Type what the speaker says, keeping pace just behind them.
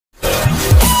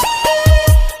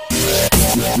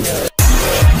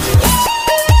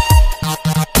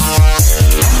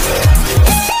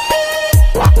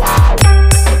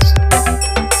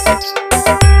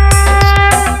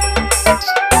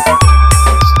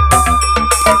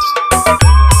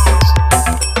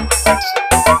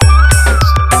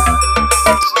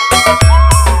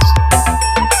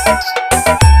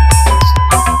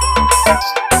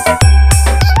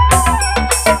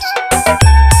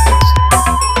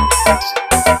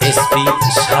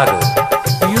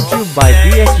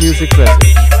Music Present.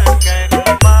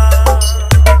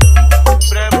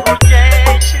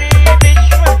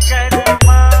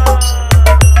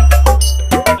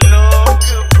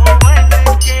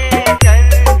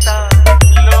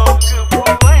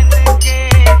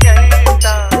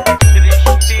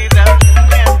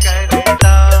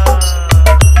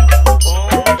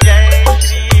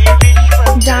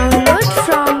 Download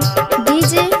from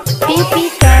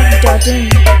djppcard.in.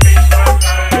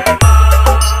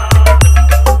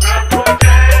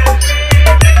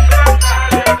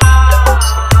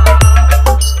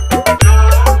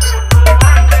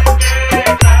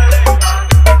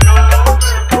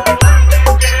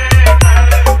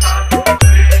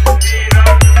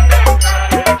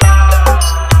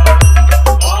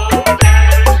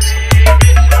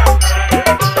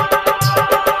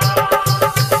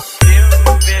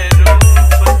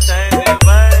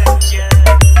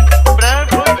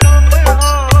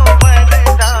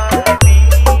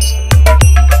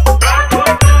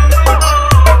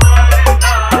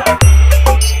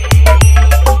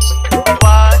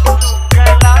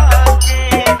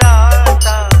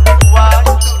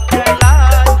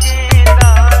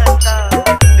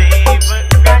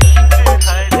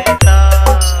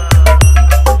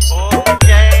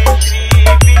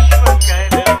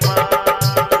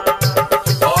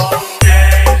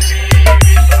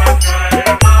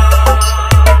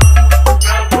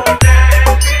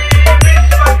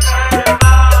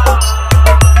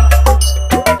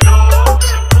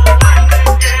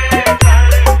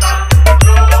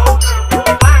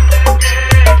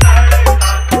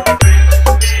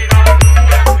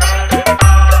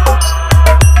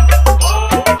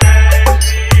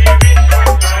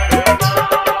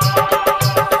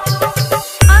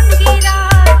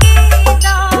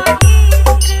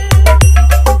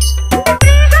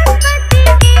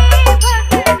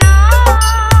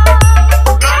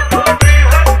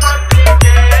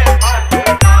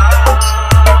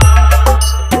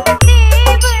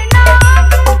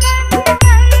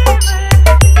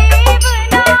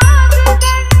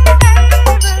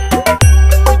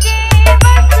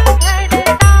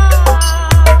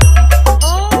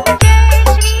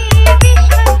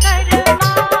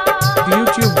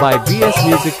 By B.S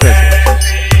Music Present.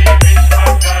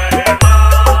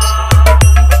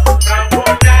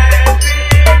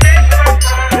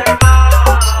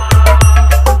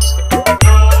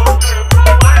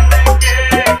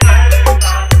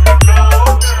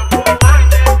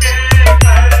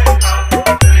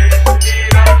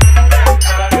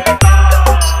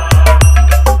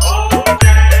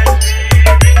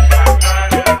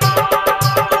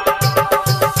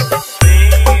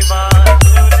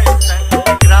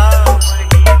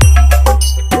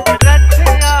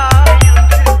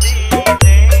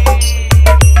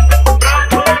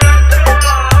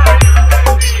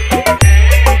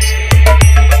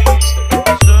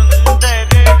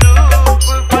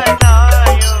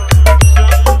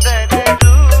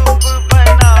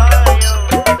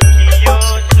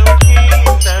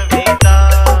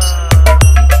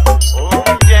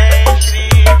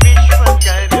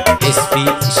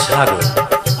 Sagar.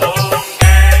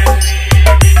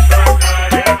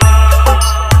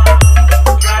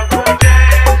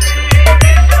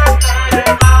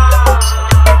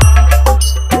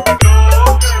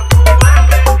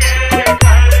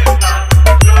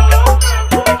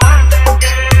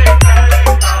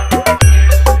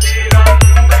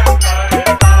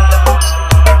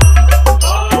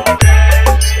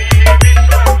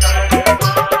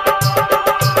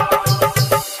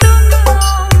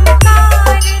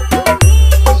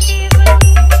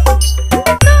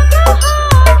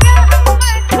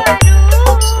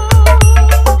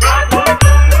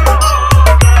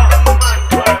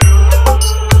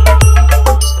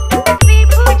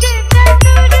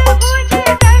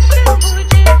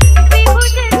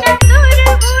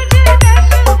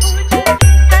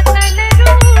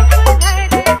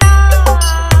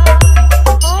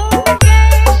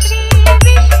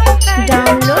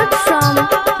 Download from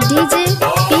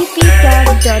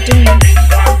djppcard.in.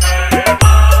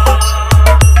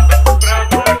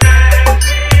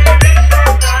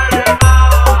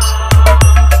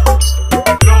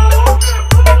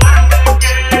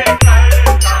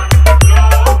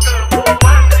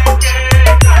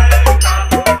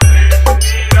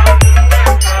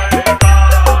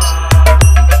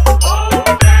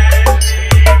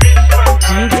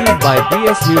 YouTube by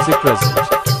B.S Music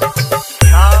Present.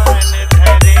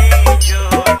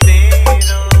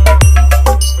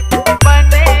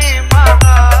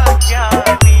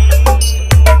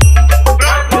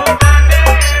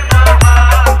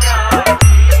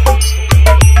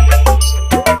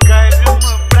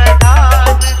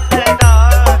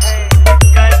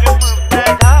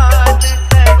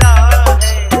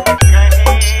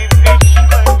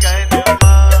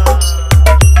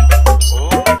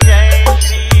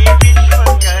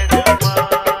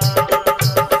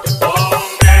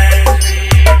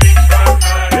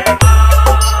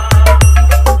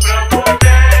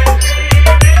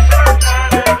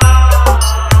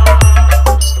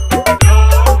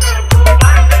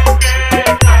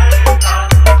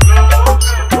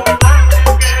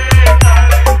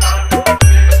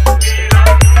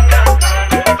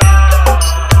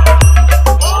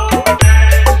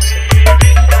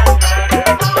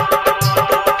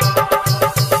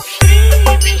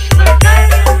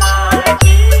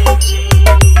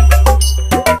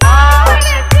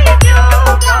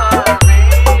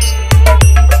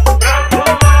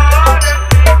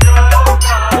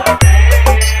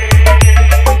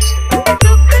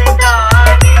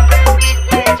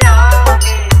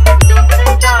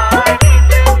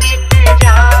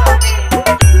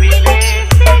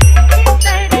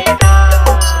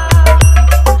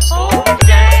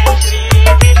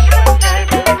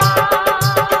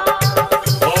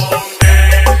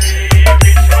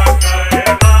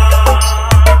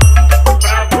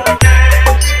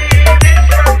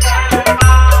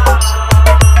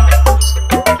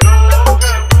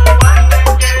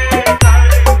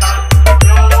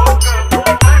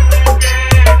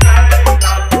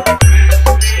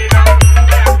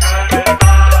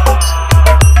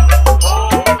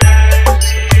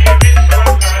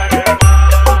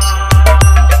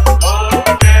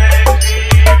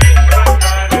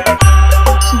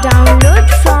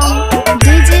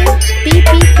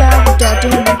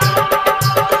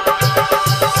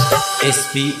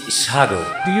 Sagar.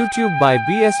 YouTube by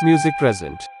B.S Music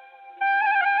Present.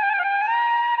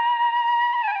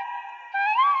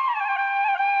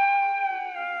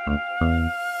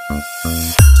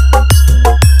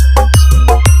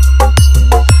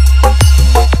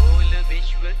 बोल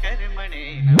विश्वकर्मणे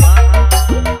नमः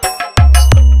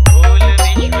बोल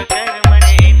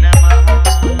विश्वकर्मणे नमः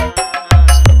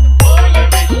बोल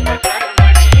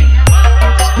विश्वकर्मणे नमः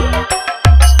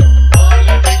बोल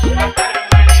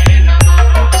विश्वकर्मणे नमः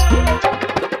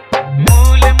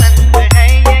मूल मंत्र है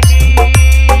यही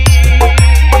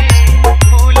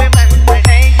मूल मंत्र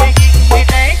है यही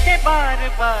हृदय से बार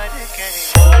बार करें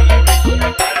बोल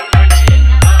विश्वकर्मणे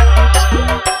नमः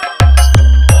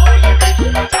बोल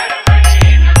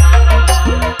विश्वकर्मणे नमः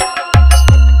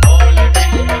बोल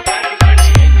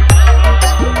विश्वकर्मणे नमः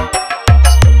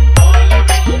बोल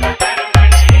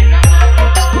विश्वकर्मणे नमः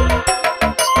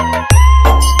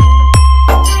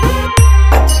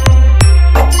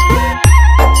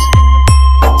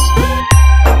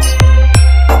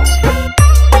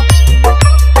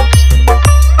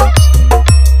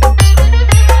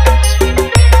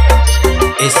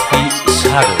SP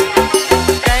Sagar.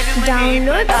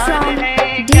 Download from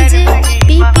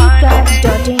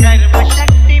djppcraft.in.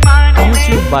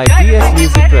 YouTube by B.S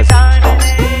Music Present.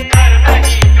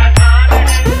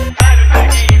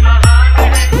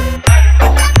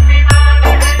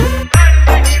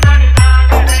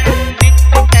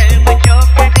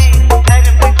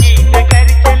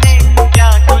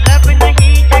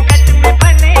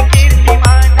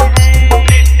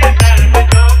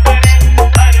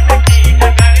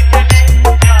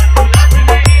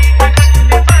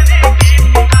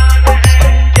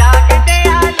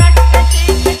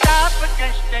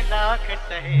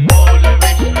 बोल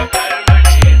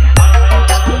विश्वकर्मणे नमः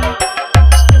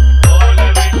बोल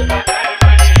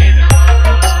विश्वकर्मणे नमः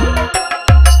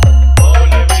बोल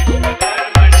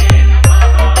विश्वकर्मणे नमः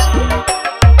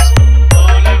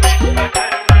बोल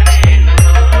विश्वकर्मणे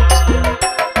नमः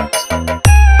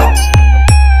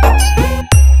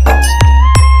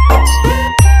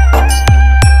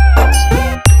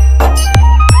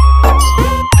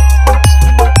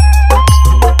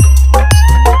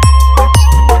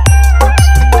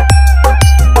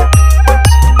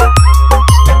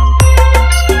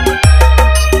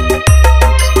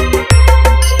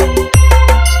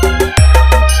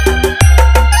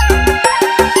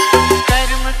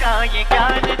कर्म का ये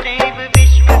ज्ञान देव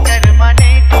विश्वकर्मा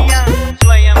ने दिया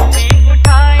स्वयं ने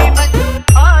उठाए वधु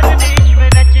और विश्व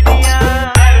रच दिया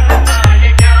कर्म का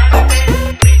ये ज्ञान देव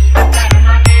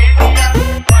विश्वकर्मा ने दिया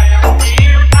स्वयं ने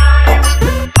उठाए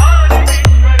वधु और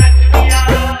विश्व रच दिया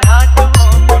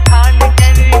धातुओं को ढाल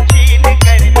कर छील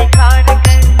कर निखार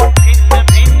कर भिन्न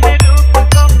भिन्न रूप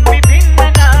को विभिन्न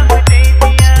नाम दे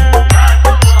दिया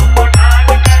धातुओं को ढाल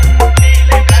कर छील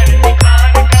कर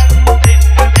निखार कर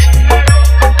भिन्न भिन्न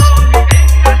रूप को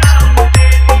विभिन्न नाम दे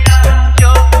दिया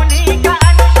जो उन्हीं का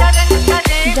अनुसरण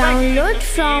करे Download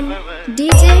from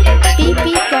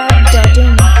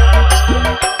djppcraft.in.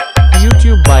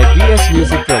 YouTube by B.S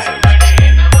Music Present.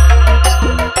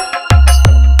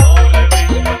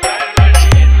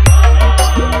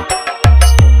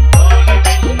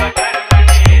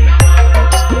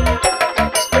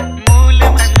 मूल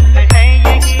मंत्र है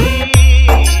यही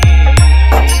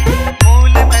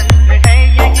मूल मंत्र है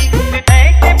यही हृदय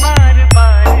से बार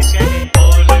बार करें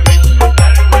बोल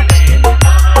विश्वकर्मणे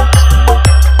नमः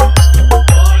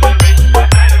बोल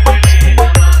विश्वकर्मणे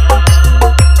नमः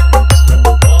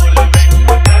बोल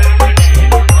विश्वकर्मणे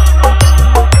नमः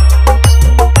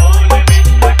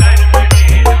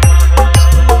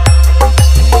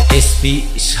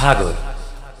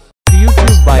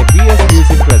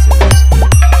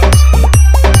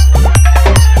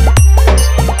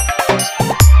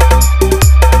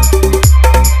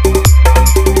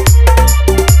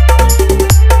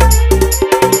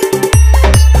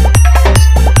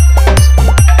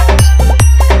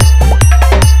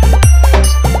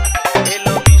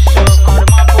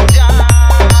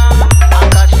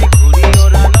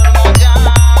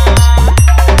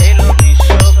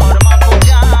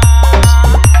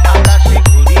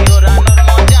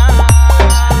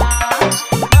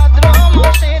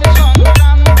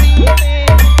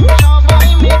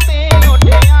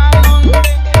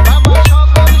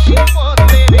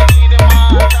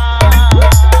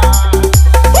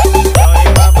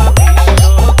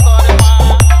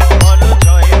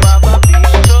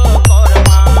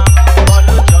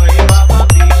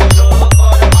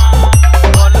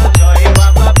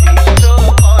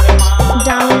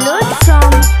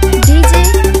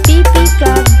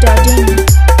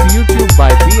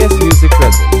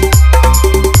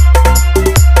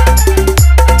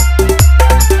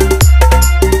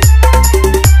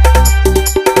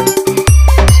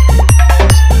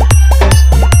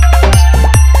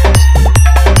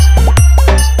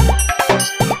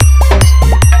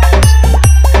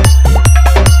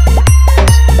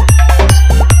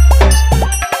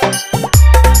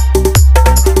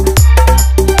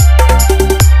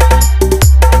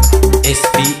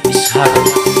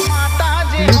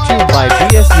YouTube by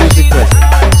B.S Music Present.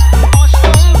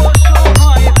 অষ্টম বসু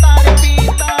হয় তার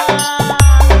পিতা,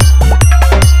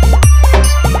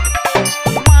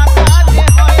 মাতা যে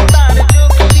হয় তার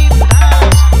যোগ সিদ্ধা।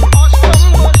 অষ্টম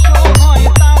বসু হয়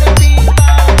তার পিতা,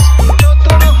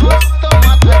 চতুর্হস্ত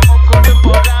মাথায় মুকুট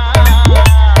পরা।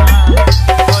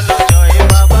 বলো জয়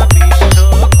বাবা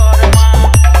বিশ্বকর্মা,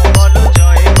 বলো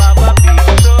জয় বাবা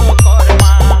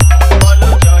বিশ্বকর্মা, বলো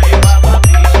জয় বাবা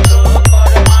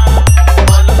বিশ্বকর্মা,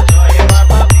 বলো জয়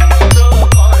বাবা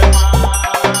বিশ্বকর্মা।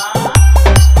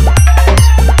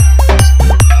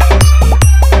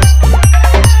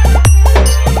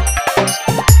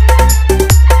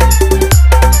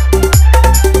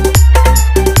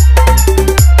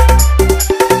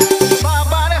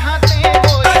 বাবার হাতে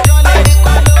ওই জলের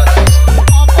কলস,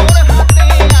 অপর হাতে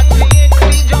আছে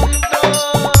একটি যন্ত্র।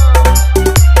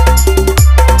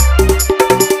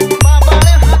 বাবার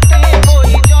হাতে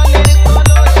ওই জলের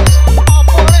কলস,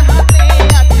 অপর হাতে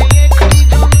আছে একটি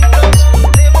যন্ত্র।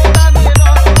 দেবতাদের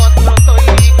অস্ত্র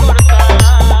তৈরি কর্তা।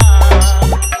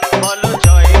 বলো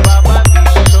জয় বাবা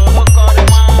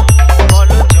বিশ্বকর্মা,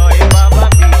 বলো জয় বাবা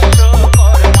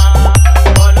বিশ্বকর্মা,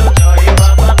 বলো জয়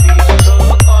বাবা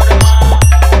বিশ্বকর্মা,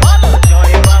 বলো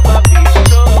জয় বাবা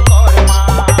Vishwakarma.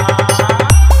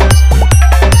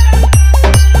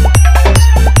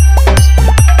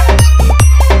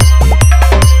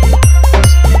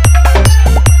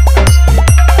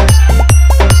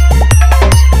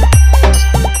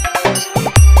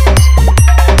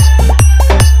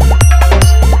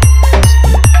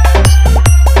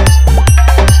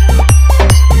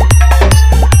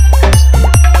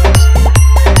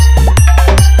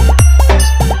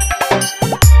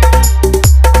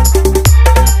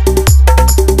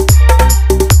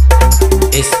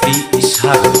 SP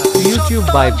Sagar. YouTube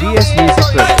by B.S Music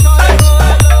Present.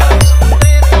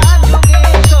 Treta যুগে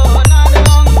সোনার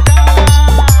লঙ্কা,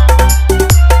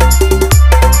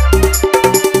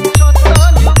 সত্য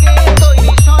যুগে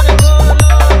তৈরি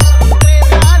স্বর্গলোক।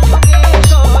 ত্রেতা যুগে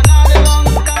সোনার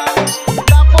লঙ্কা,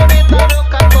 দাপরে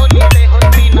তারকা কলিতে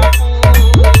হস্তিনাপুর।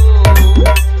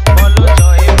 বলো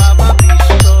জয় বাবা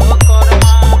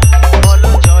বিশ্বকর্মা,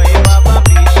 বলো জয় বাবা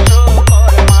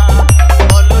বিশ্বকর্মা,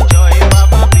 বলো জয়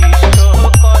বাবা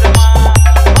বিশ্বকর্মা,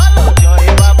 বলো জয়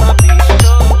বাবা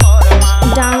বিশ্বকর্মা।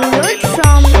 Download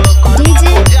from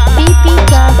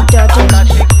djppclub.in.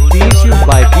 আকাশে ঘুরি YouTube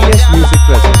by B.S Music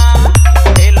Present.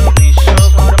 এলো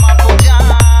বিশ্বকর্মা পূজা,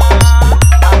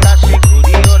 আকাশে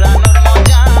ঘুরি ওড়ানোর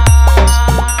মজা।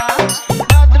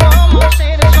 ভাদ্র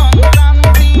মাসের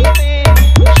সংক্রান্তিতে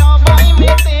সবাই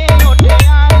মেতে ওঠে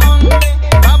আনন্দে।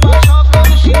 বাবা সকল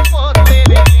শিল্পের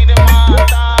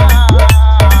নির্মাতা।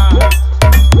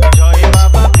 জয়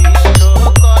বাবা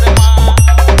বিশ্বকর্মা,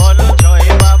 বলো জয়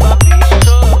বাবা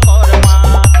বিশ্বকর্মা,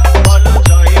 বলো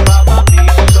জয় বাবা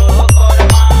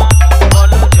বিশ্বকর্মা,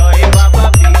 বলো জয় বাবা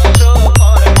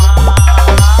Vishwakarma.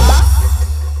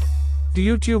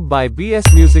 YouTube by B.S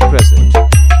Music Present.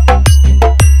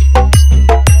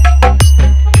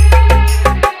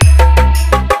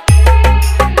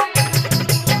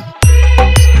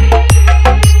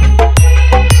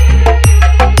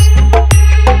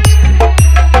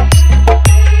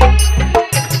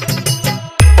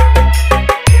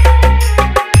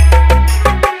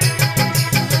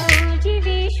 जी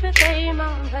विश्वकर्मा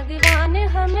भगवान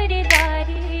हमरे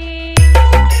दारी,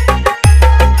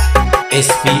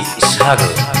 SP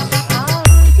Sagar. आओ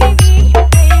जी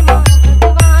विश्वकर्मा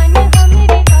भगवान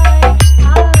हमरे दारी,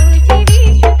 आओ जी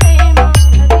विश्वकर्मा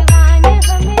भगवान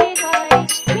हमरे दारी।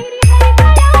 मेरी हर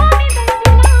कला में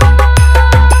बसना,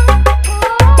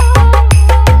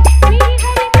 मेरी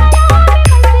हर कला में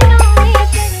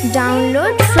बसना।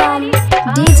 Download from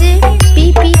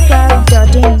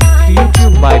djppclub.in.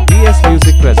 YouTube by B.S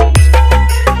Music Present.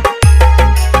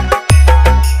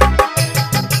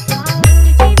 आओ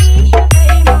जी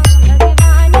विश्वकर्मा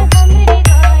भगवान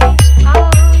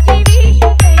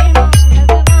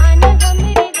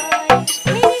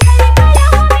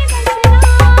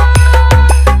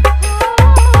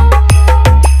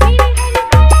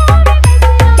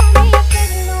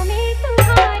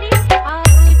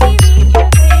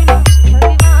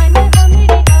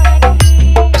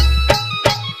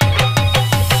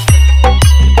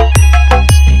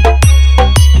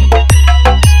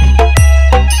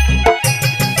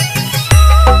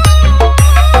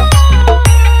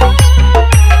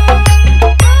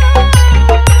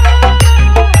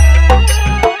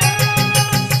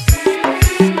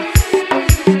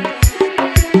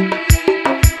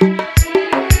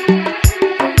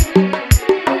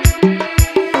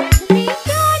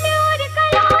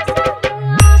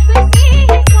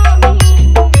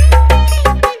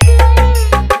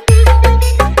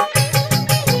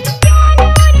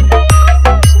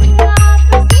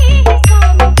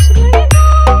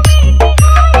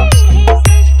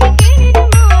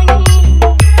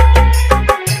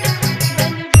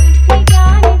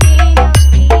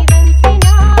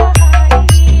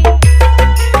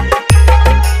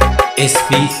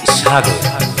SP Sagar.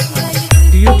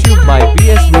 YouTube by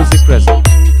B.S Music Present.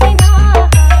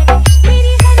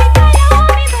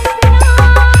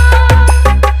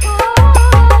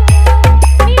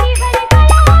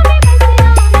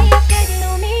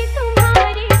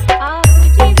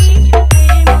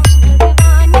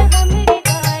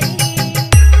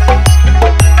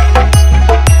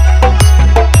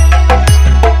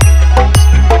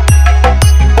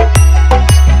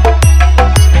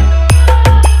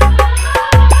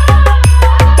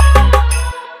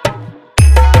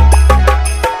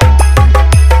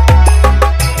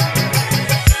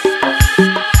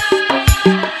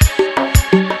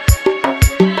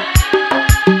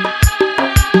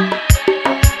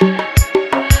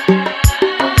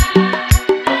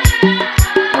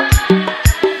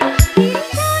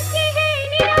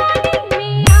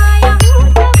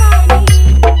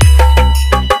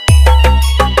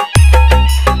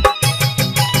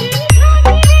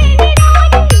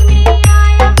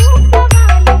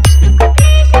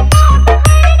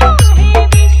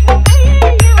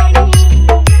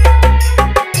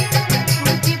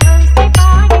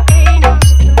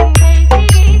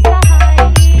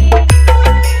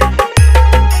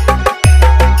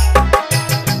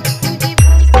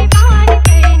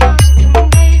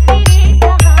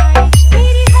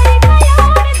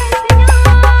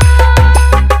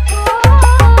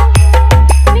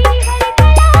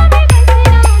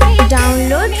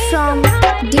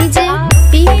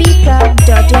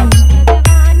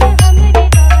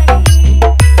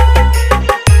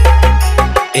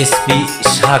 SP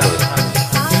Sagar.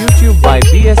 YouTube by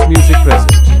B.S Music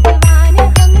Present.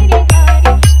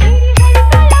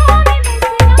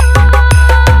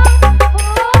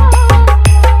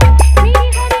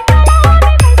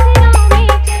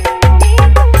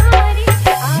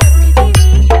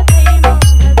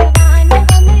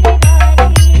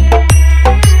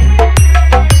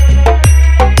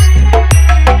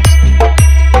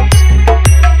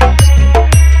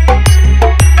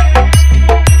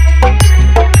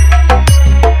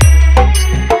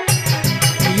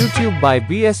 YouTube by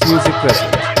B.S Music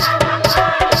Present.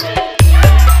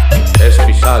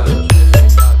 SP Sagar.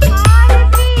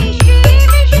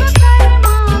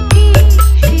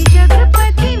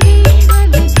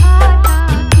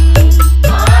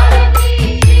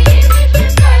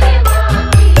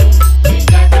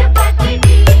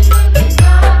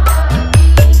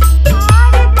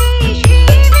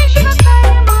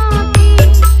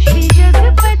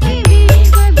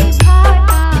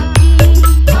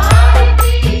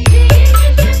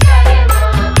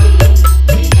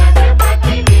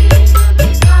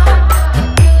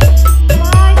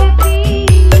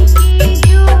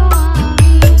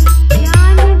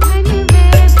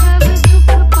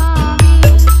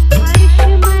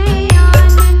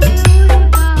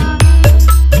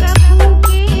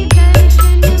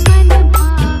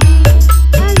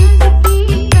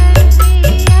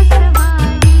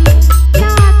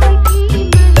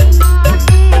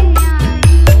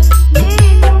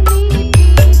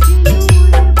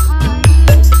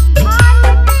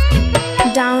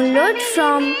 Download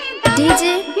from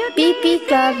djppclub.in.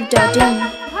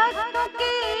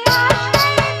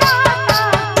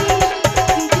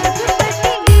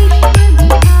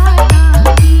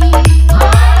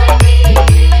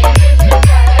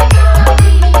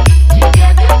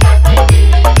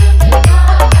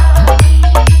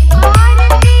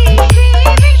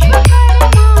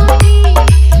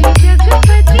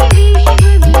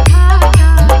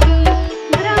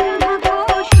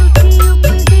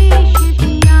 उपदेश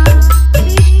दिया,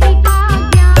 सृष्टि का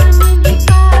ज्ञान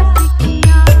विकास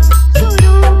किया।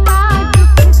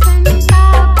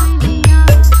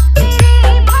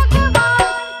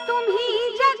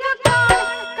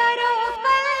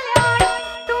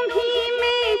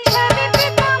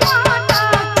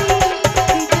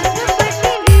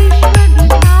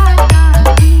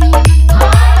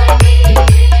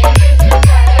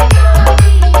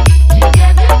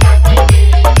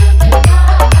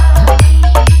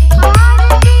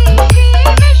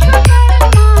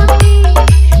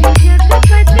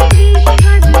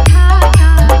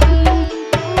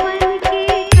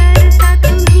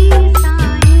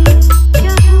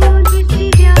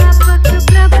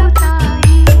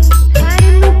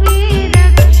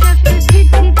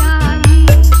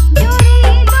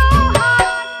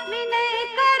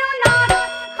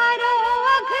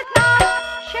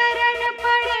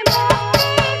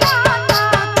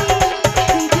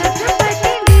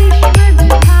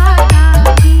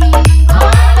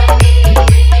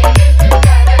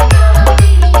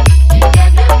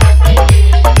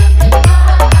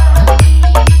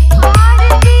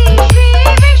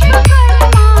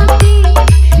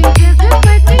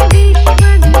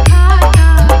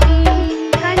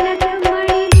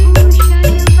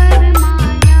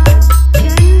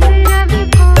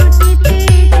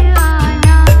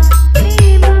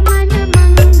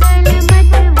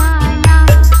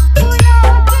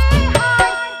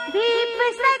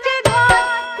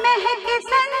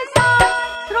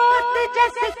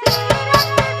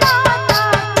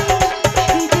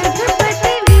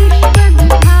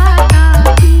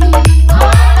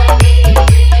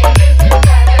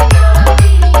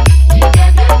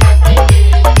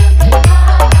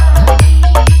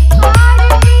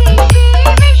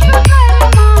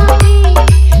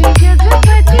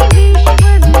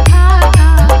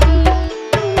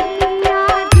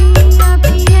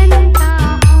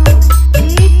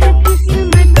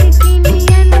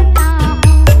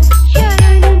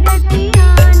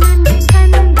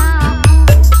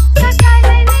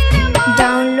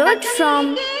 Download from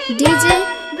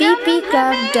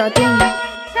djppclub.in.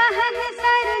 सहज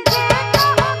Sergey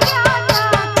कहो क्या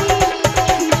ताकी,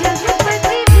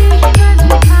 जगपति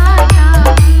विश्वविधाता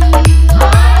की।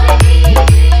 आरती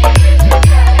श्री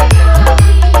विश्वकर्मा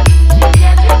की,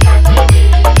 जगपति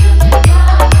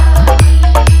विश्वविधाता की।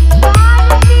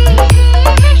 आरती श्री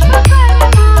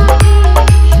विश्वकर्मा की,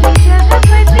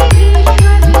 जगपति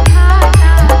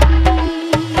विश्वविधाता की।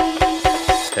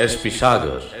 SP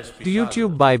Sagar.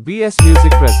 YouTube by B.S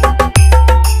Music Present.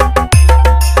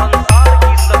 संसार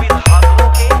की सभी धातुओं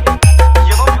के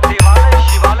एवं देवालय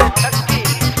शिवालय तक के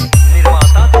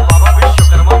निर्माता तो बाबा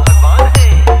विश्वकर्मा भगवान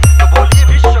हैं। तो बोलिए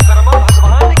विश्वकर्मा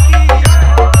भगवान की।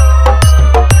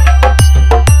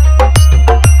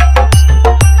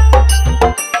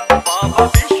 बाबा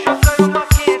विश्वकर्मा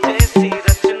के जैसी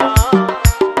रचना,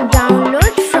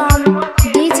 Download from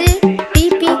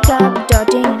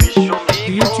djppclub.in.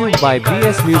 YouTube by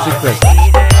B.S Music Present.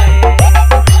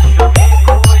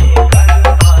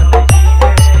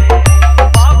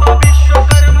 बाबा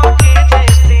विश्वकर्मा के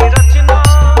जैसी रचना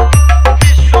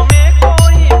विश्व में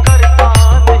कोई करता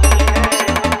नहीं है।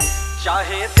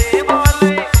 चाहे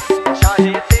देवालय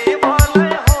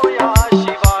हो या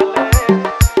शिवालय,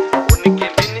 उनके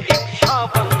बिन इच्छा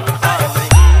बनता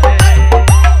नहीं है।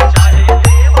 चाहे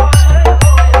देवालय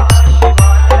हो या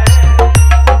शिवालय,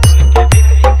 उनके बिन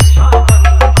इच्छा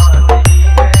बनता नहीं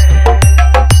है।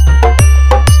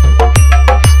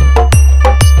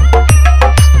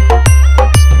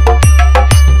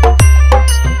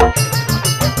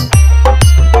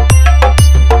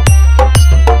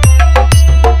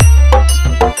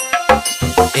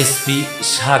 SP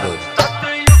Sagar.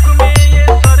 सतयुग में ये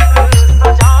स्वर्ग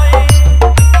सजाए,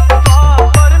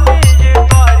 द्वापर में ये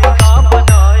द्वारिका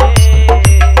बनाए।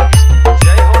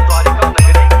 जय हो द्वारिका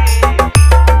नगरी की।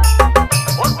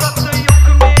 ओ सतयुग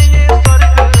में ये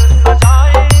स्वर्ग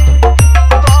सजाए,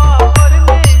 द्वापर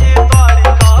में ये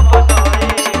द्वारिका बनाए।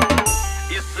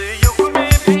 इस युग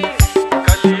में भी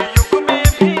कलयुग में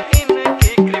भी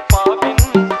इनकी कृपा बिन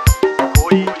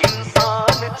कोई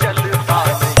इंसान चलता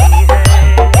नहीं है।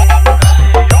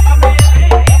 कलयुग में भी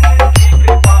इनकी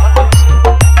कृपा बिन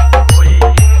कोई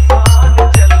इंसान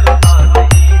चलता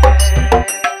नहीं है।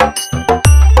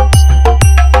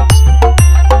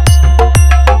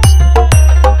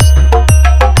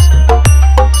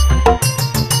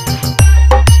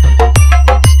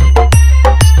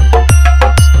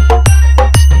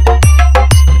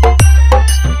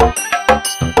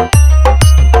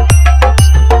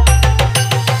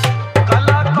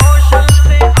 कला कौशल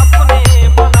से अपने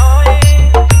बनाए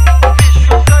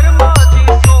विश्वकर्मा जी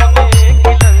सोने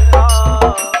की लंका।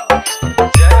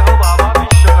 जय हो बाबा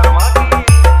विश्वकर्मा की।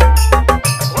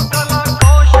 वो कला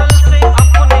कौशल से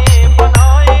अपने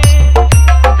बनाए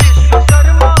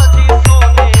विश्वकर्मा जी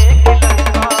सोने की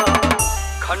लंका।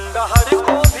 खंडहर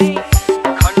को भी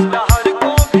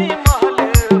महल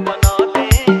बना दे,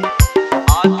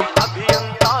 आदि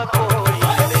अभियंता कोई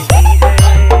नहीं है।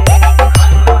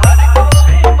 खंडहर को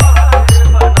भी महल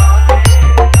बना दे,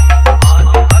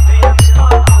 आदि अभियंता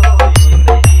कोई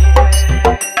नहीं है।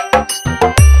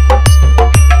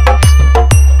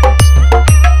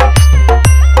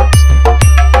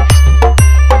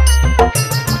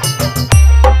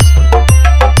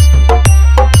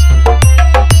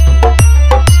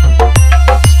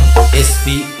 SP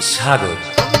Sagar.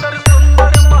 सुंदर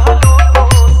सुंदर महलों को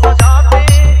सजाते,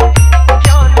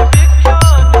 ज्ञान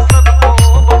विज्ञान सबको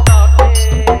बताते।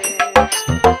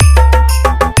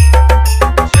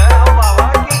 जय हो बाबा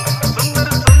की। सुंदर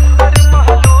सुंदर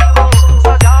महलों को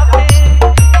सजाते,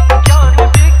 ज्ञान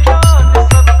विज्ञान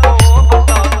सबको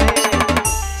बताते।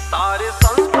 सारे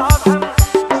संसाधन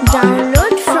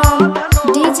Download from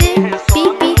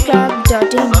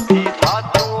djppclub.in. सभी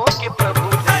धातुओं के प्रभु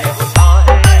देवता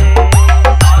हैं।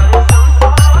 सारे संसाधन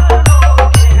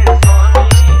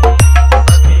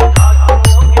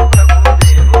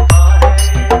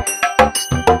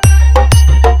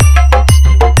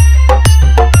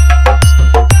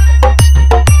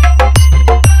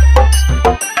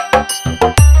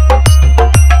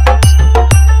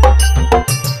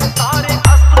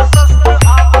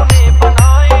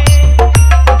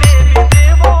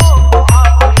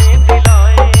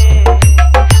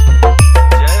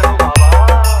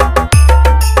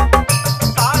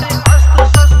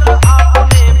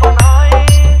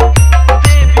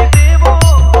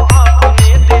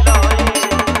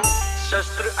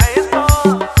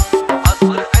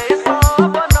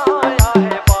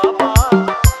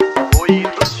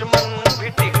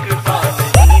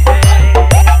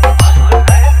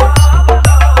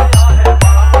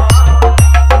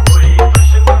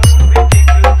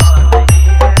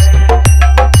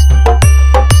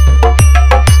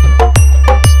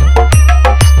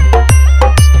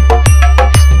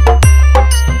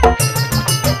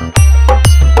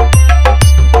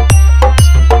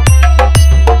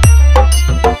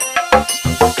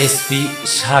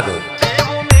सागर।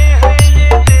 देवों में है ये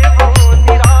देवों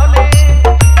निराले,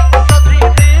 सभी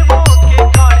देवों के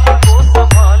कार्य को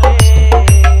संभाले,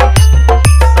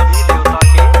 सभी देवता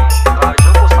के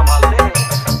कार्यों को संभालते हैं।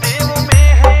 देवों में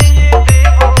है ये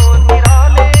देवों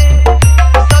निराले,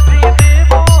 सभी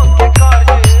देवों के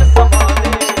कार्य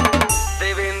संभाले।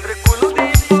 देवेंद्र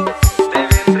कुलदीप,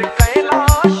 देवेंद्र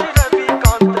कैलाश,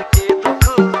 रविकांत के दुख,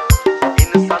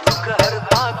 इनसा दुख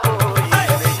हरता कोई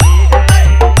नहीं है।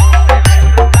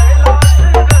 देवेंद्र कैलाश,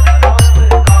 रविकांत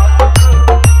का दुख,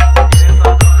 इनसा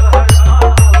दुख हरता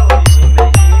कोई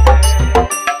नहीं है।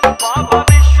 बाबा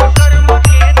विश्वकर्मा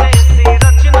के जैसी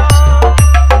रचना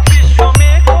विश्व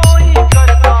में कोई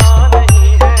करता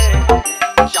नहीं है।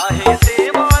 चाहे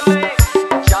देवालय,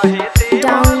 चाहे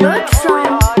Download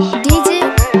from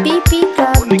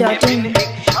djppclub.in.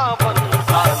 इच्छा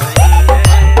बनता नहीं है।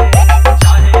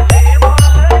 चाहे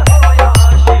देवालय हो या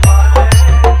शिवालय,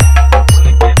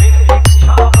 उनके बिन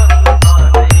इच्छा बनता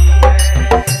नहीं है।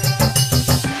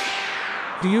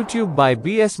 YouTube by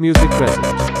B.S Music Present.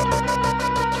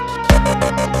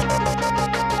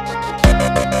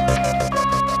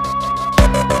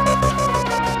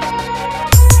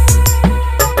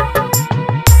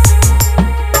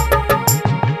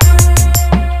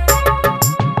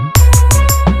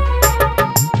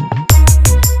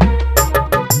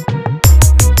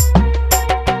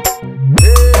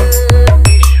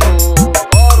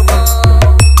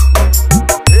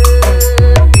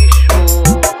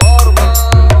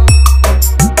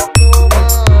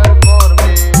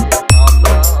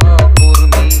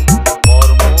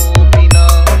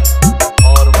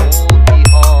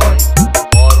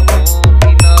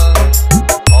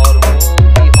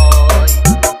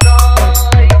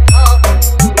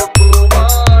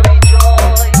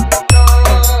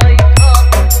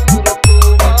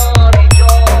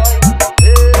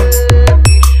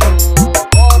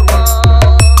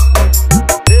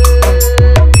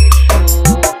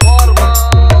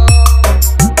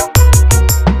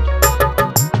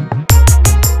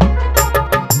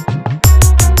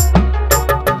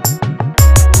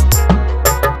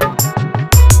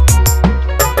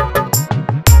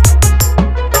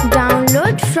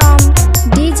 Download from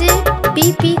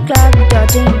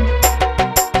djppclub.in.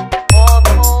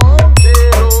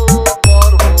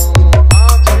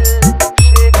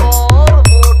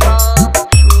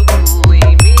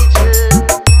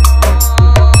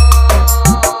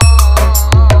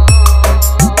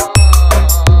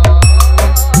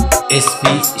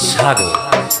 SP Sagar.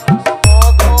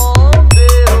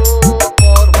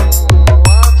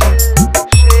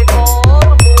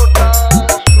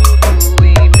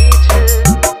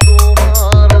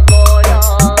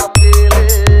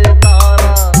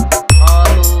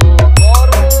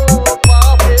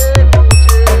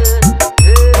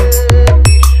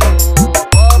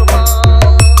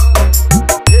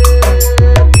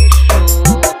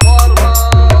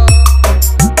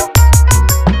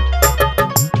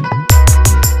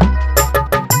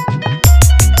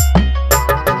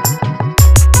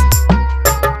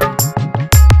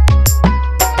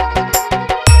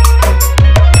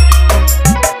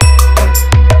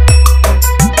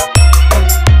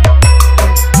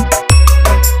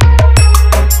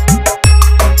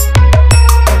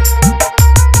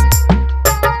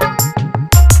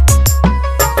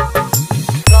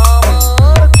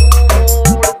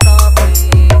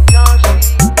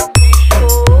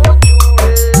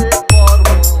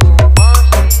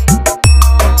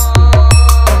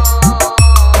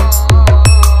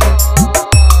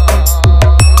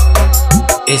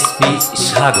 SP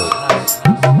Sagar.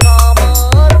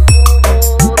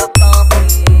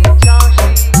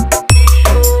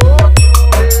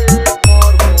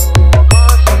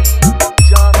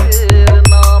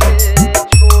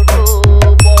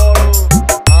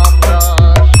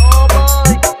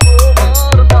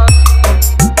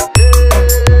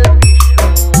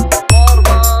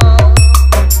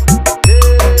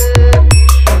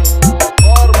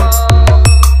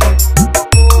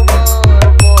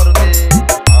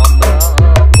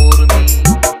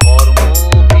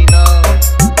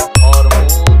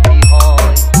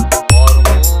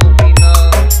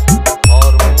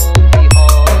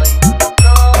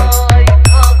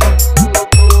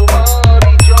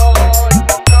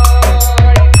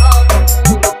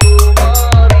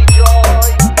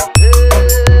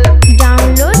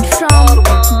 Download from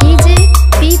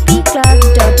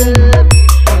djppclub.in.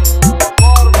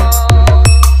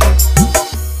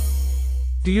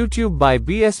 YouTube by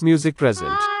B.S Music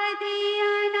Present. आदि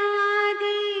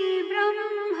अनादि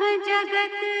ब्रह्म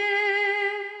जगत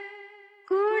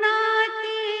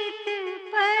गुणातीत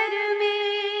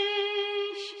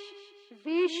परमेश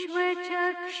विश्व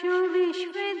चक्षु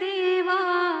विश्व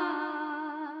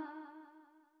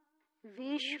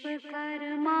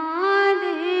Vishwakarma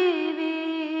Devesh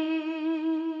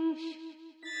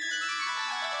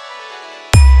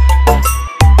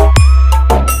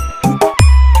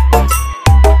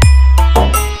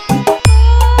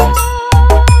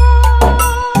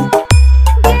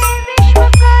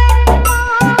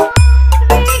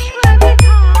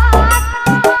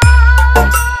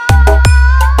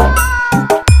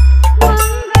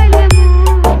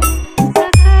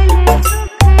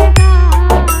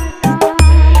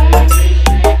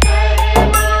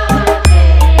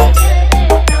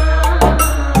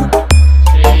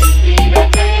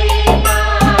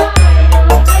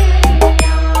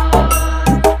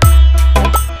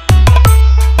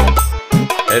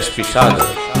SP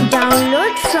Sagar.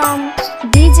 Download from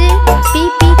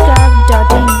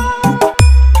djppcraft.in.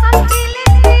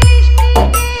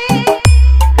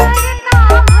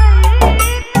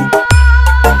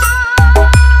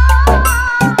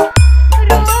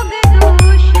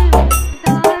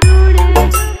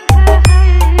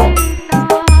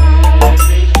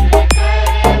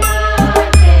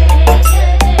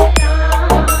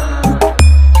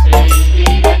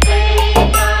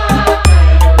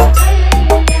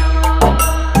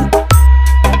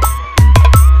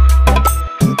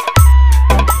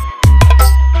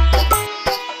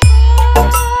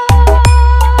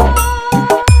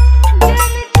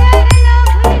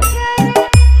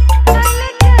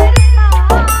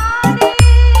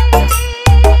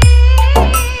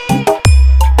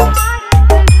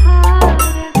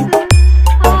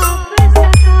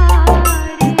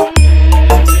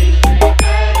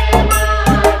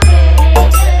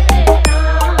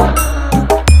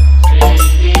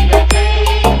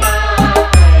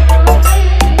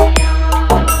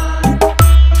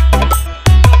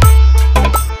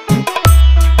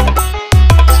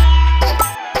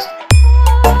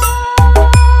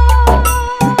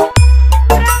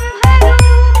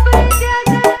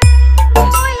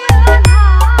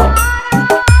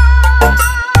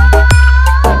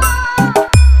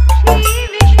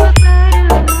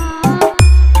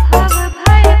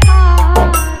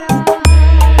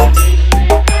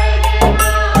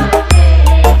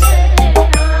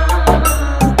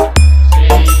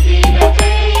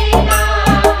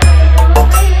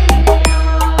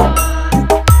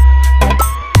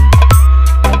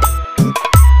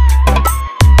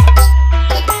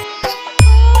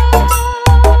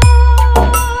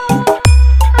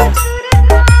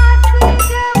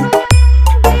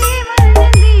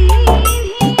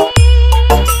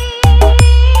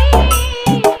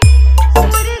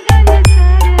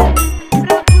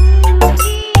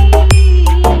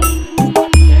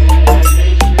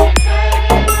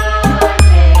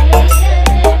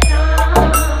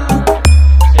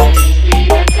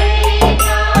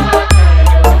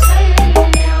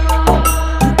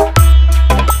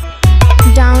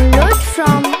 Download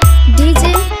from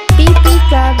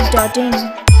djppcraft.in.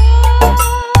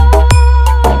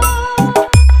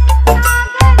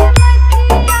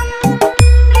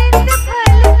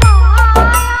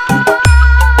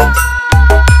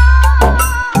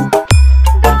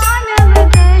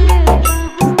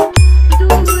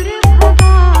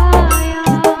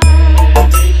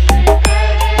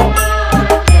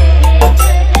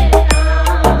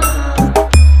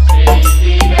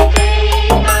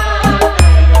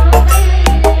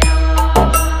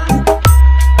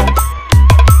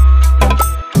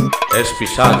 SP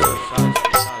Sagar. Thakur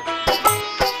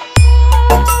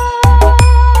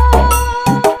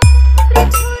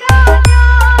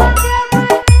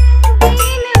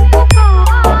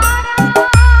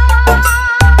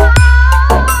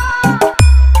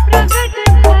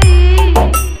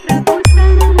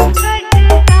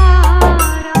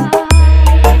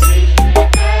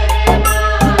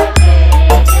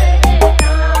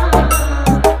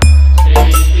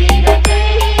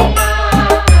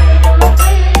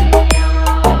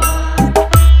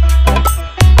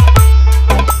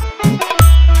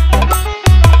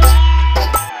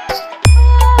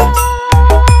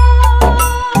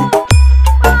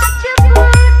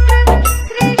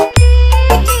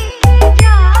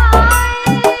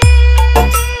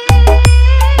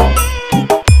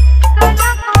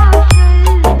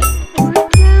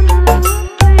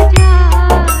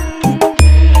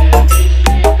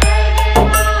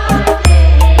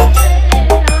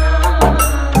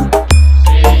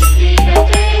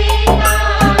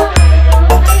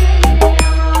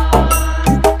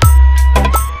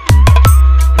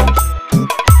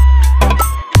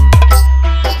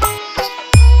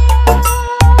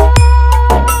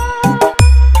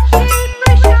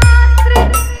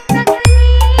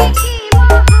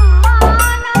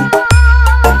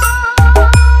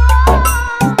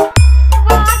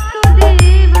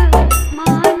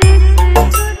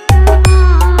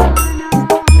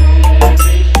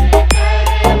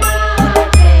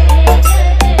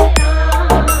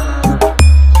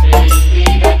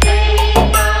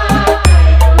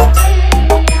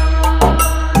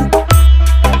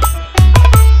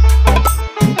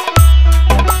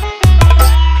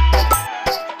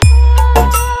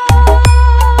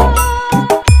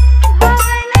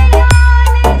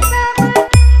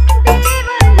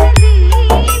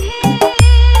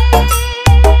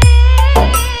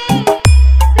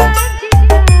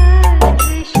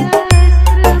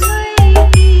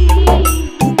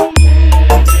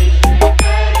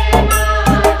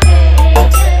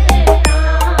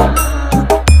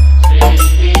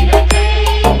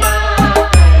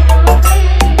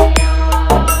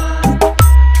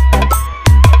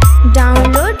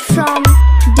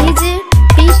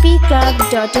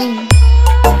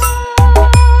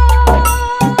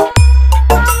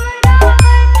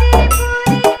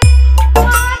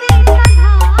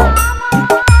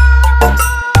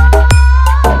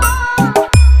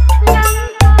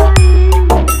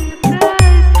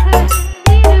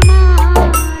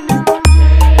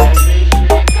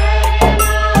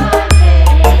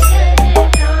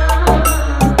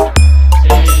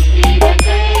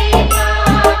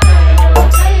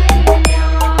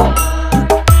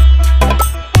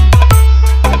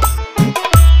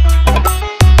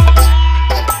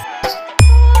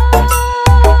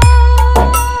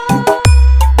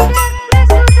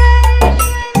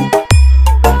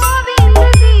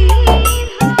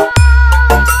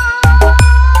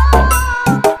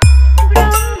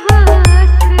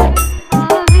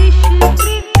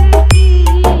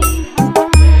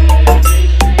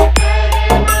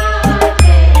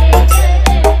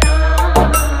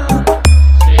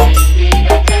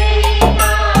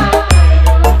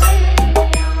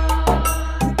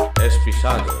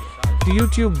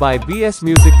YouTube by B.S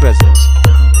Music Present.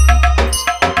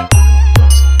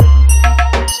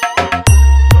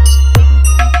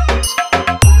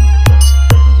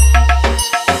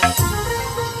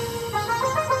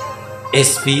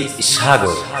 SP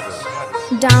Sagar.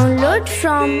 Download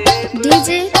from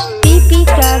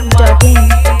djppclub.in.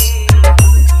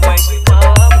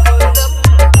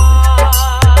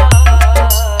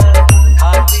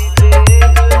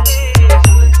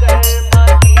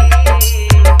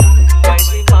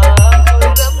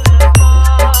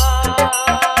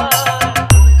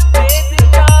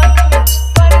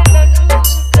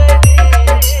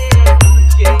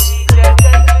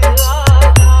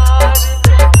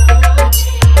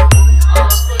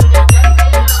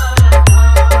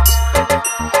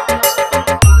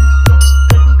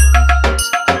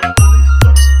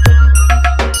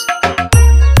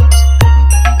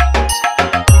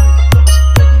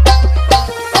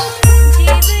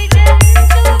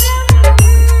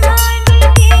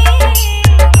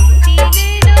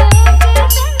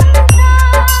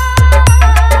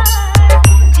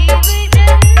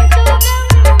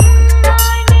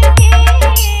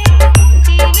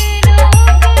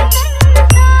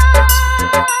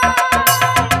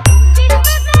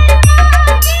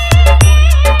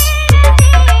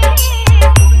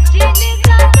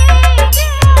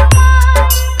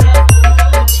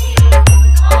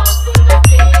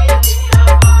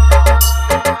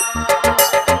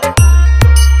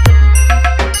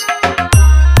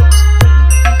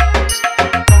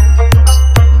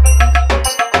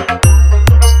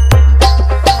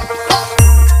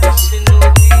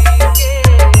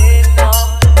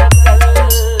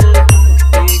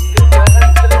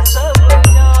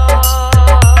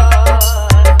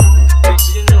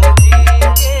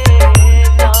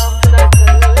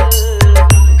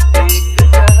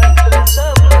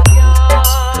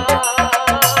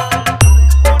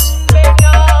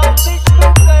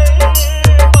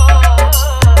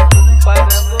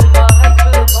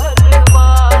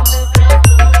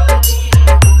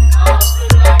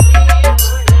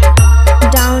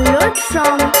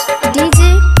 From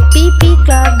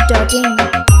djppclub.in.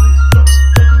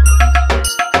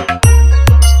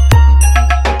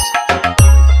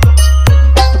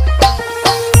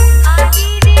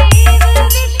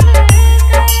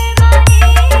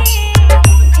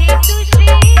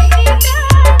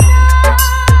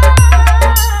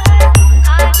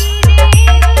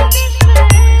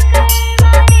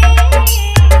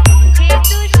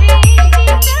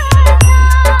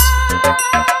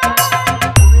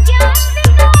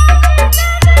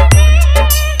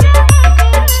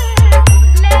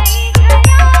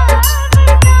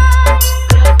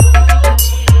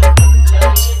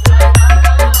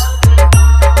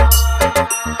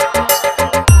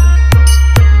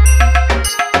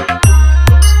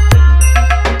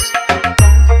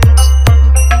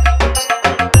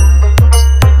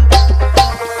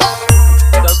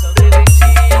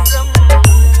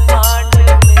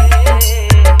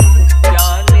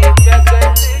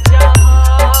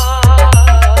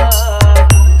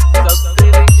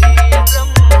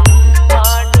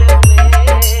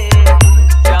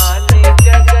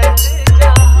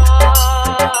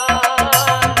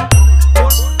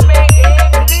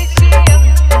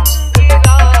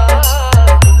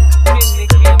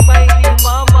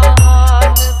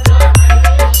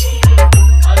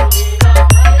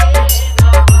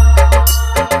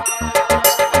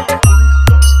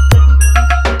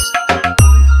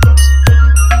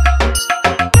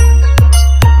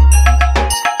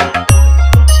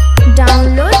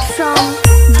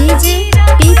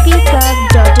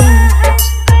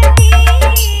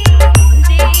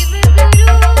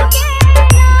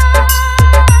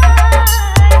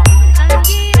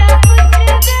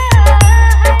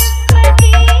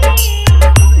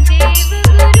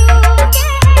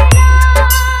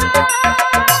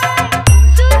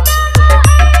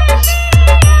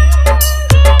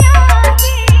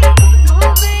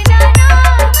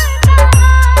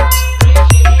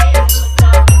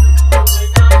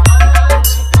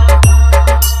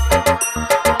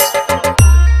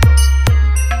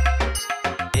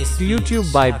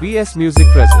 YouTube by B.S Music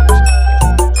Present.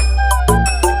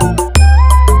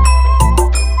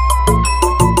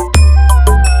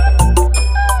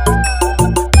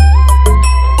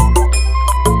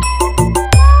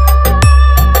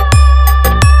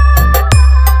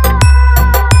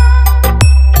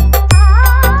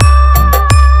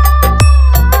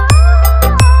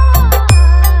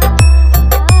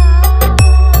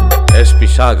 SP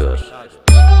Sagar.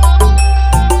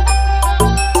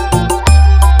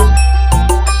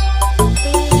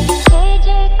 जय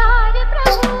जयकार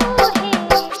प्रभु हे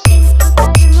शिव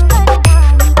कर्म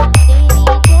वरदान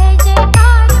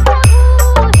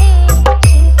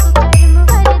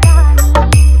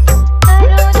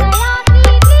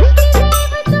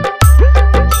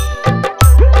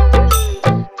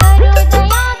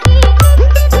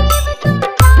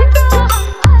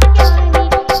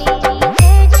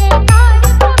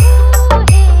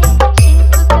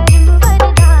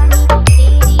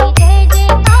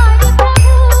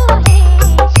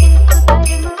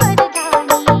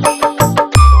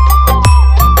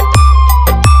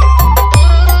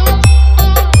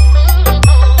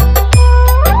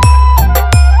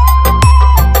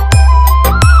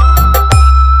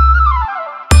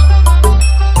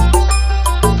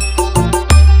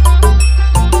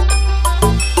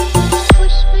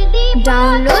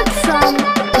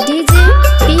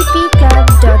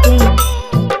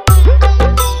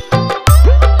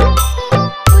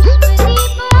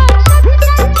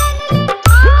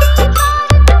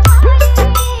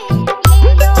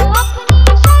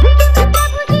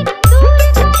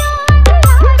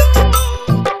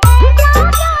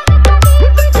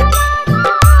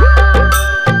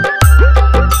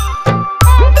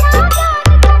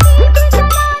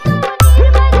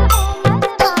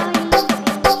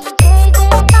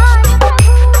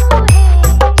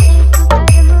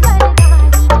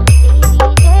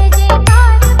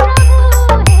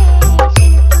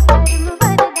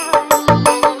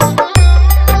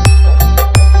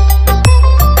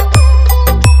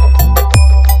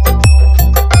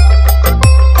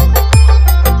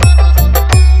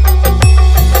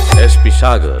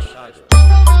Sagar.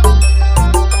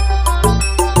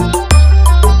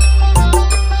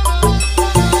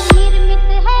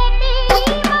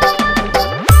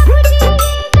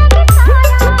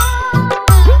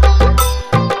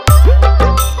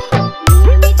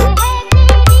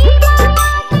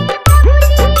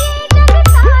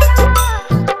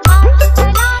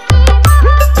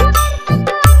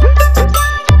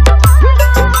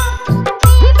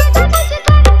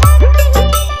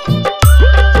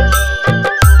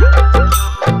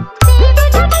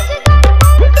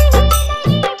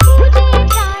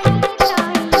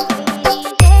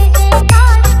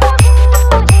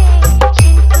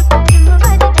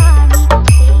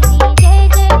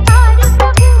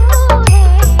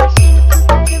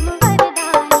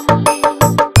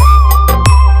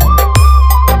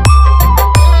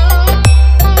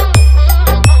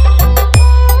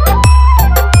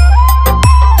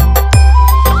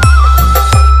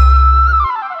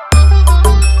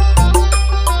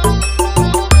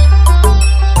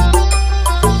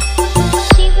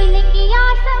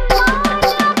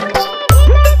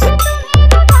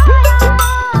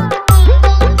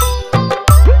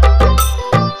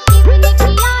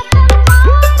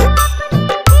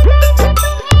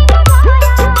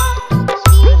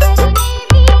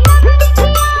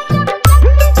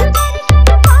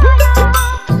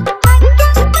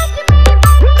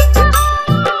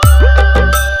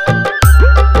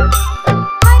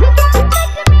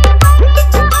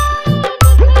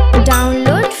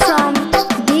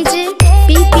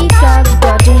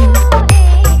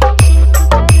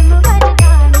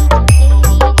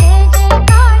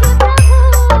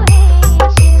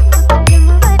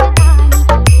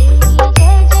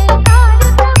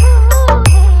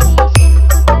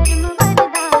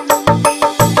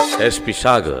 SP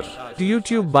Sagar.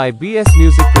 YouTube by B.S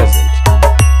Music Present.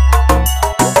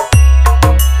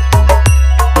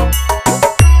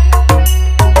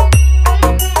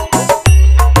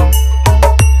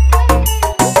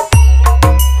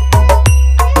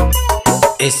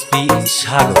 SP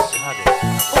Sagar.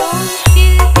 ओम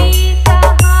शिल्पी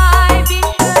सहाय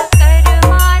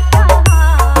विश्वकर्मा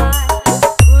सहाय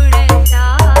गुण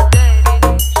सागर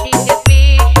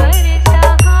शिल्पेश्वर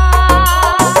सहाय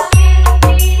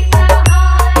शिल्पी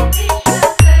सहाय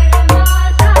विश्वकर्मा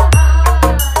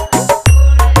सहाय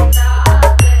गुण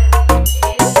सागर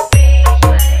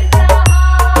शिल्पेश्वर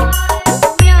सहाय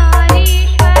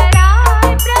ज्ञानेश्वराय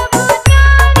प्रभु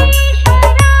ज्ञानेश्वराय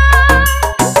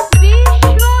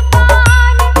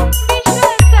Vishwapal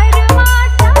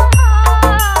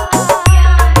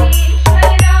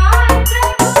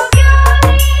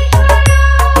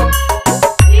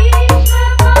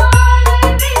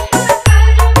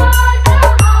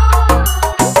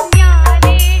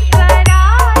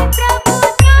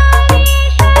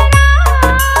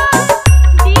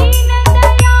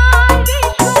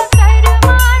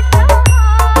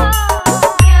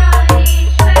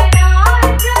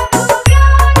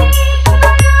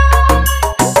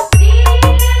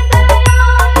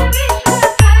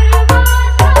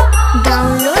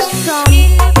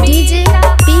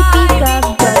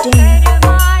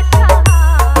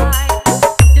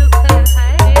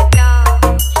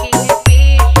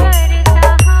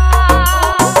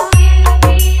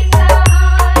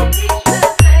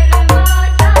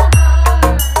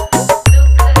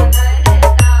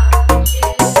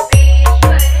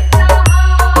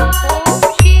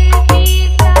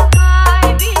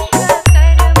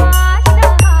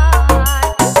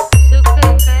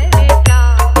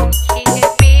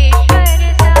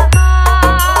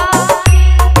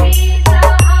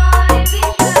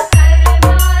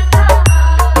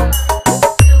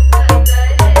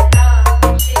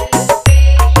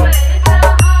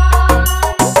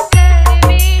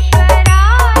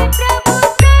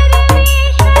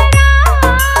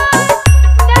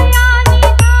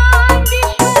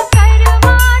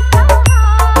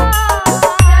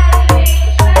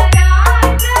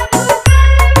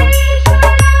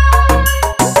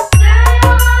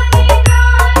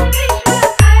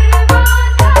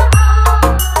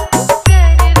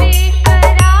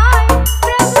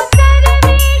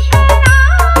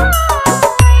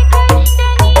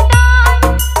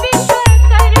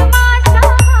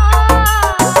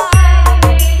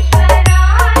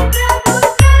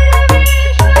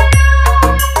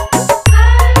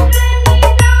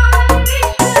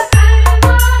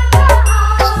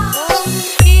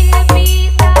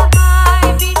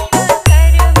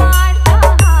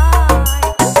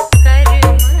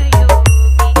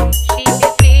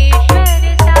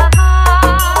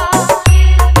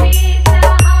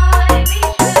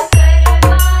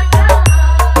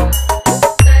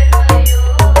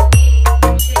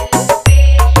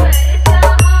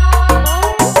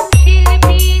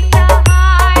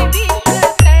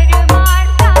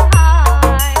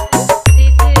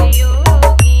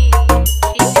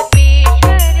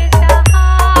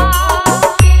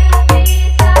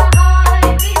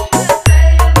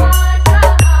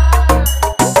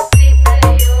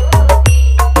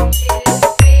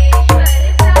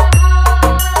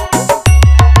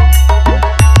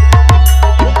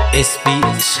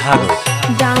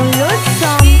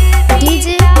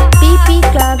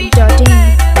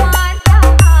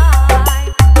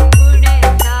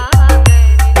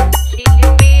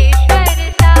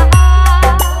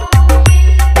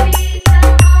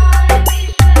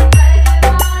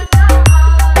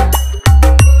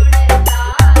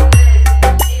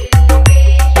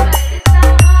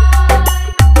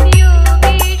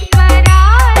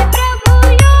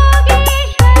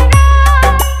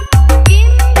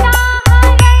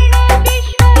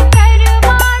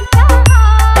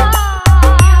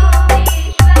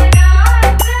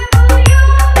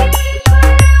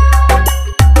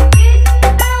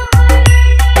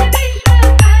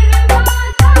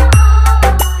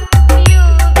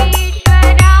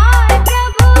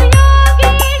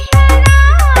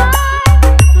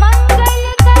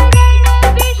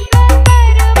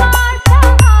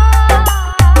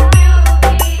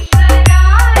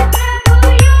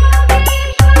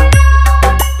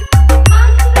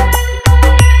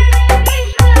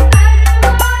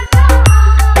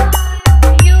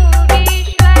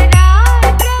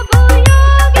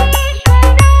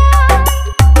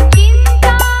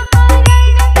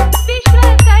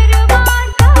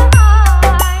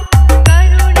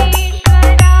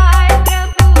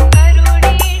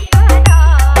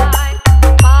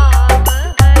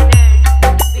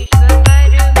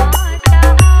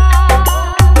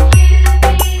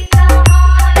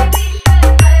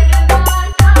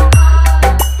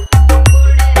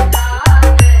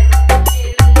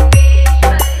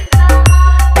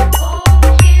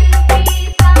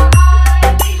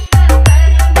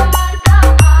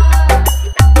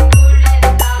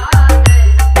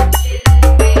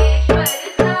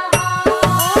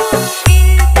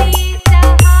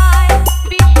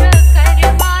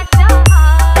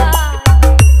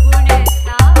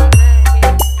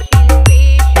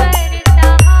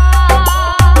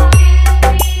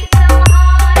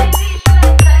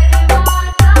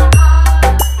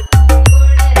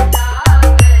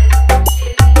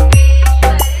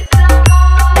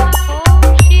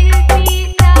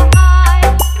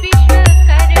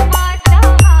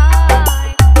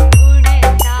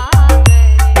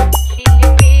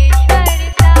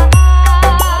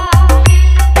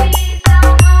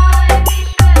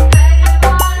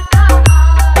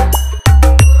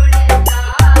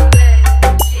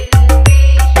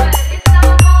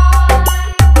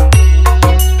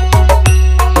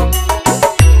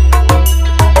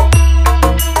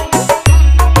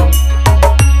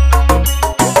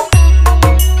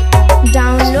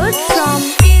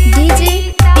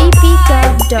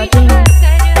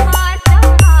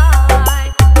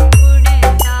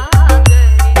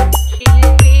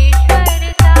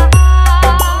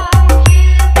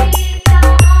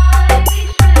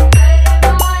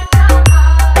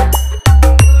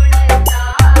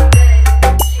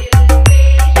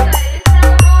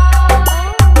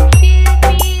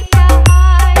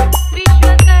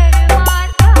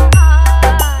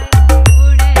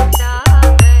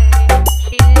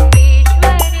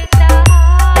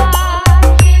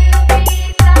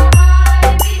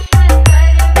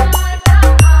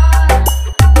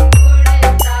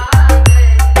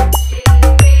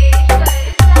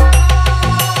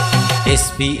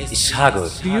SP Sagar.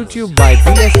 YouTube by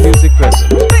B.S Music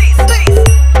Present.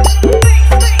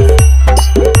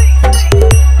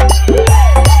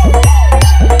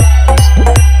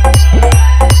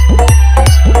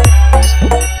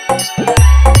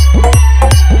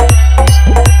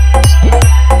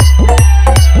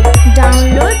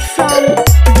 Download from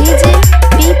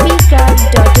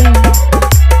djppclub.in.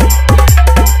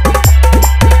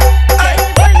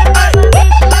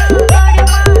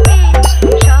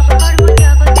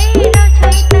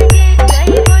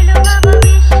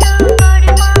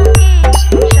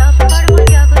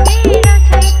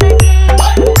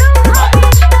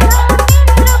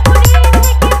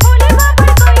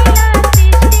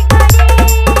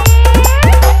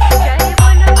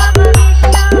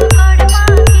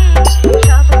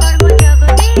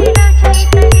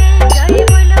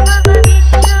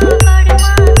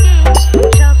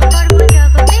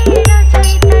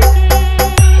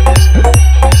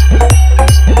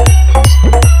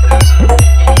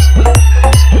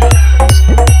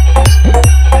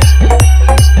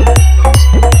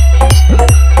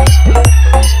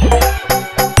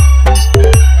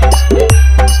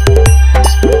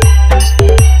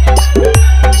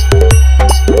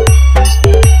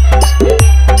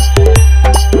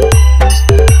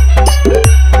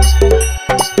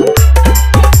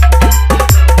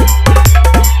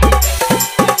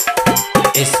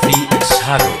 SP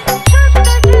Sagar.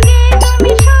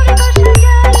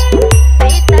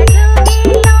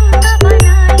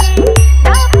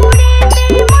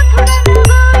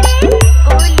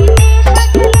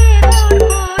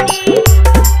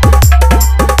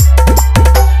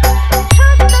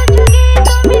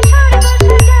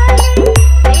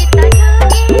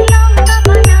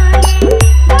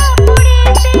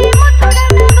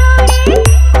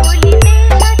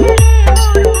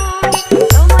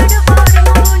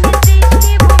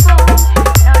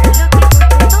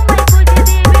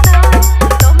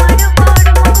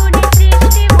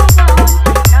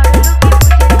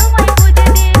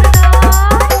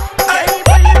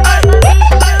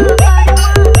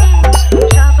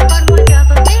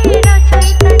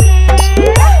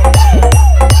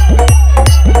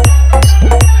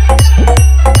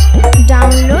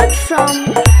 Download from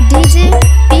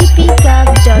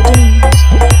djppclub.in.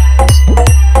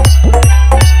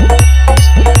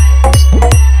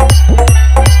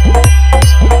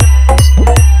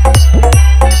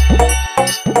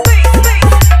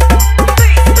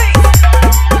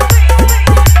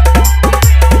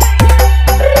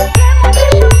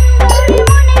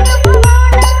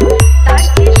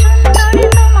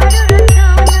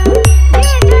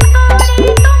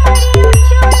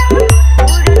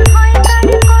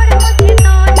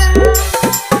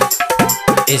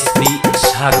 SP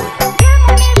Sagar.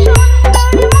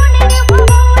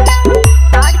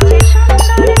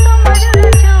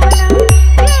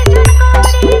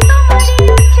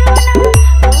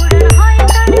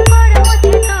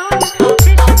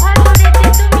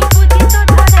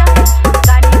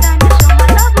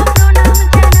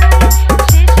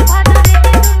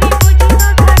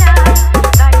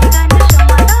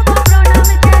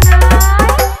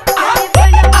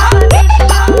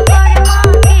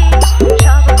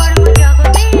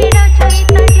 Thakur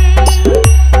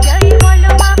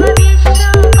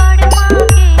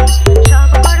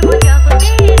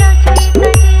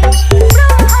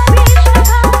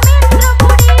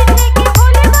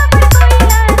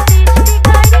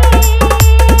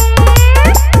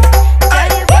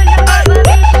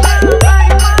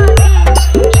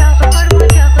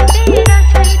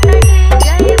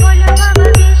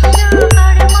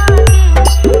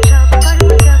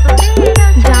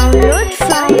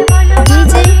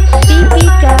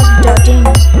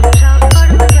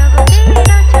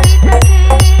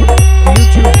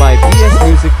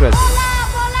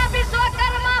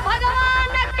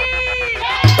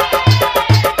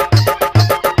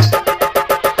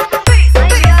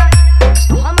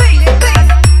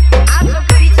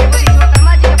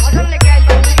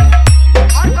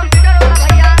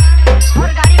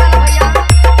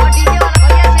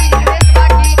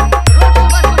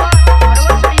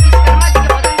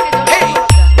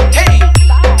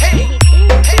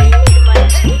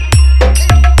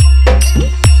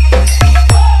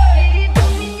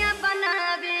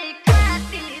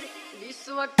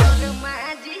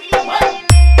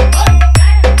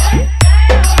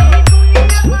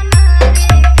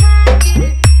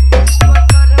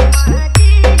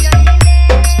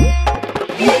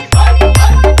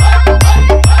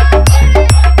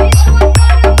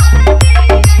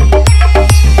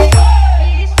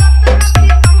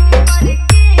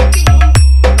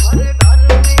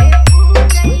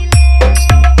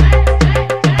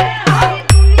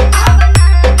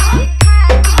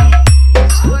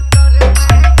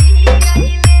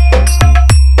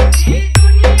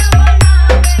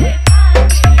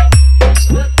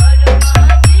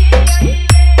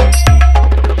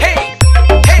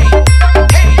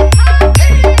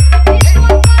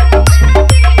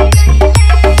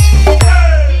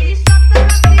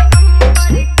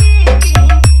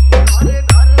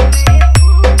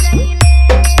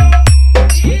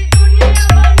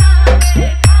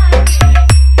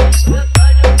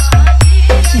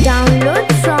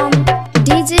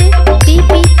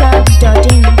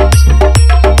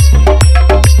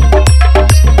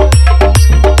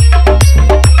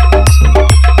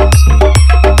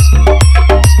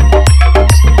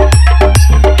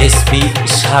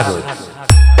Sagar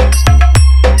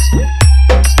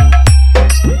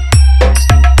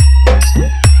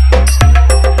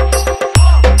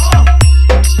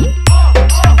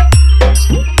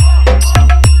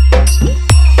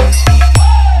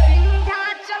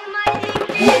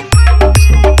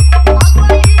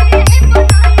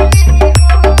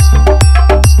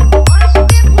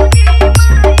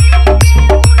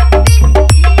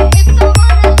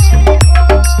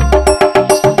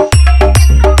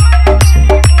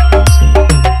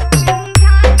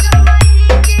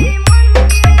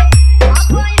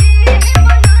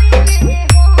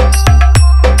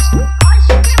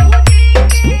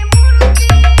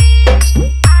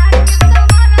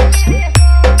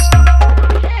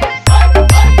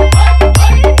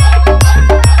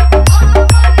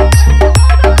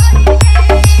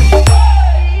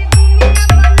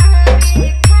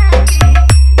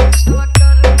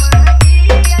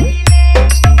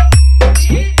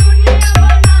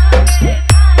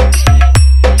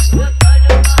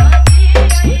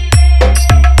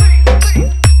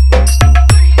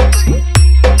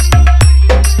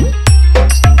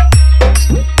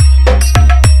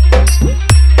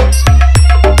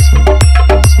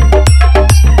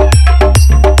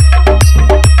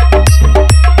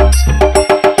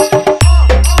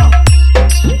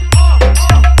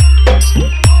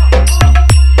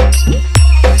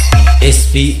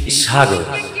B Sagar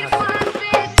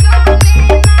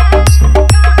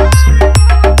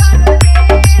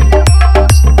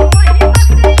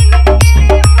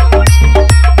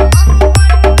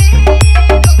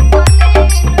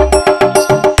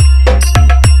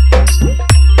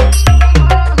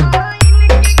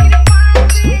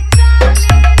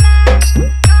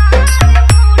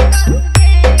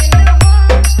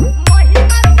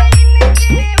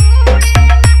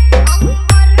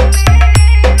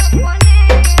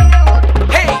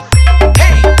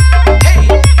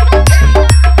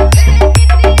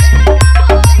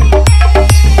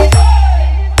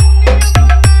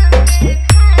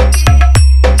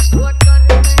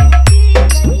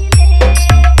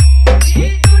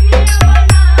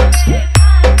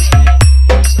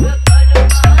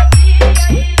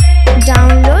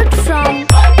Download from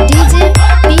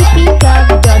djppclub.in.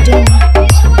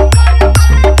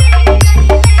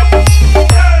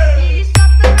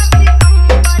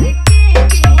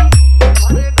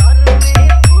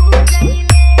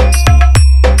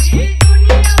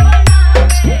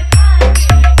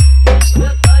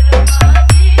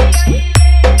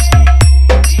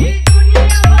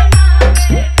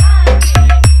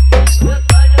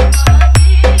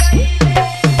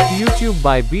 YouTube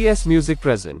by B.S Music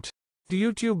Present.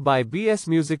 YouTube by B.S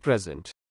Music Present.